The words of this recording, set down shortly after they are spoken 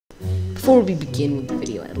Before we begin with the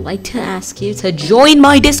video, I'd like to ask you to join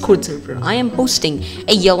my Discord server. I am hosting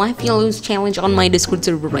a You Laugh You Lose challenge on my Discord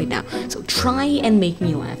server right now. So try and make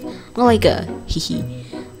me laugh. Not like a hee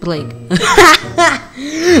but like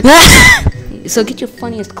so get your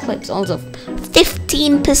funniest clips. Also,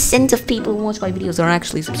 15% of people who watch my videos are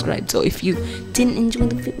actually subscribed. So if you didn't enjoy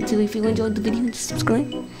the video, if you enjoyed the video, just subscribe.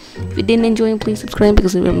 If you didn't enjoy it, please subscribe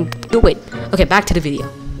because do it. Okay, back to the video.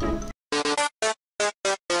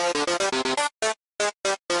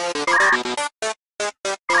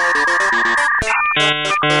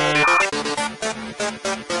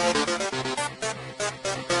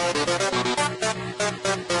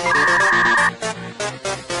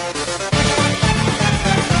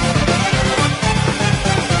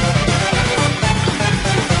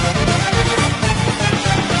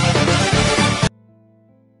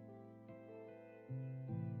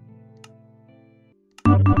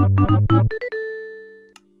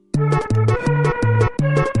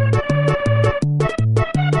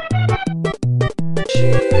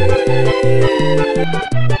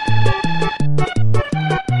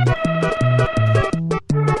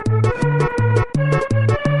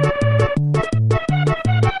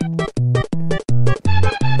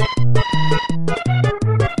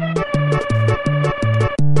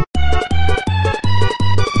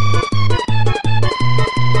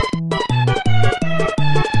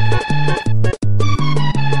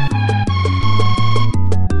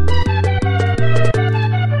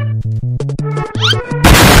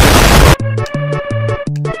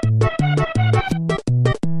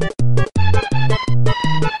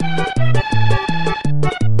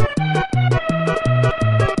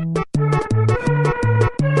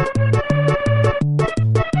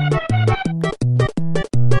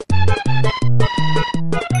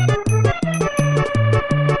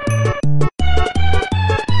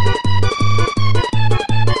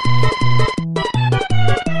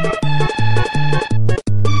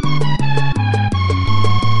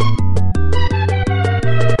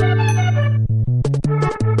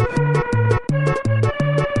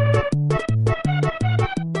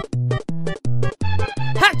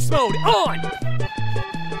 Mode on!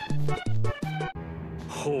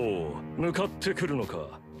 ほう、向かってくるのか。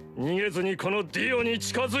逃げずにこのディオに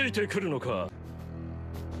近づいてくるのか。